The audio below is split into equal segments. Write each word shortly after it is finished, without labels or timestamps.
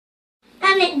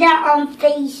wanted that on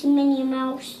face Minnie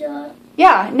Mouse shirt.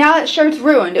 Yeah, now that shirt's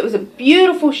ruined. It was a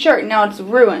beautiful shirt, now it's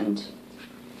ruined.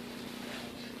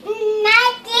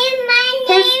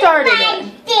 Who started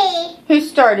it? Who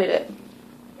started it?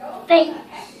 Face.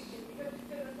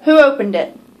 Who opened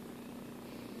it?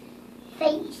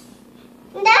 Face.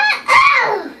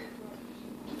 No!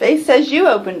 Face says you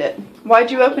opened it.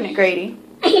 Why'd you open it, Grady?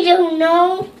 I don't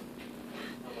know.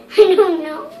 I don't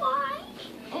know why.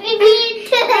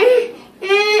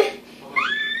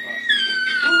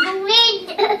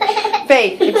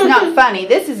 Faith, it's not funny.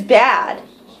 This is bad.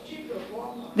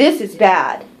 This is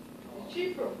bad.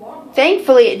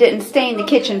 Thankfully, it didn't stain the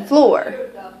kitchen floor.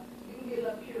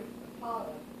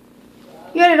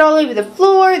 You got it all over the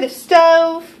floor, the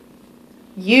stove.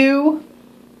 You.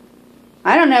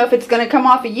 I don't know if it's going to come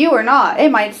off of you or not.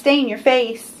 It might stain your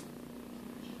face.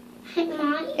 It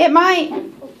might. It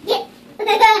might.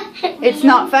 It's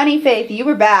not funny, Faith. You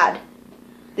were bad.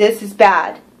 This is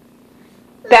bad.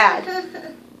 Bad.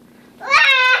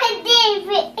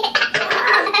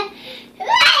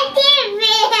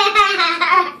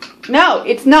 No,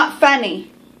 it's not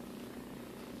funny.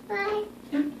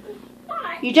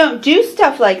 You don't do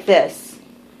stuff like this.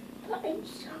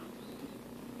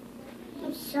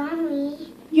 I'm sorry.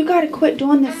 You gotta quit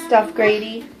doing this stuff,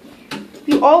 Grady.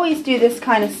 You always do this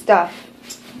kind of stuff.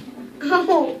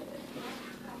 Oh.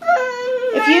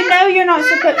 If you know you're not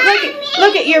supposed...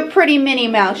 Look at your pretty Minnie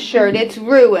Mouse shirt. It's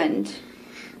ruined.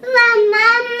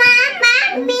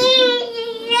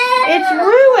 It's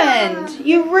ruined.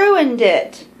 You ruined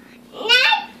it.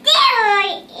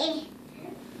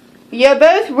 You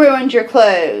both ruined your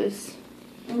clothes.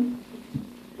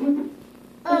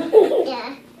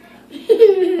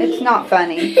 It's not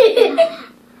funny.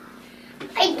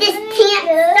 I just can't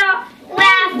stop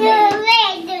laughing.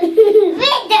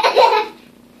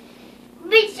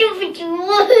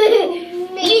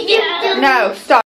 No, stop.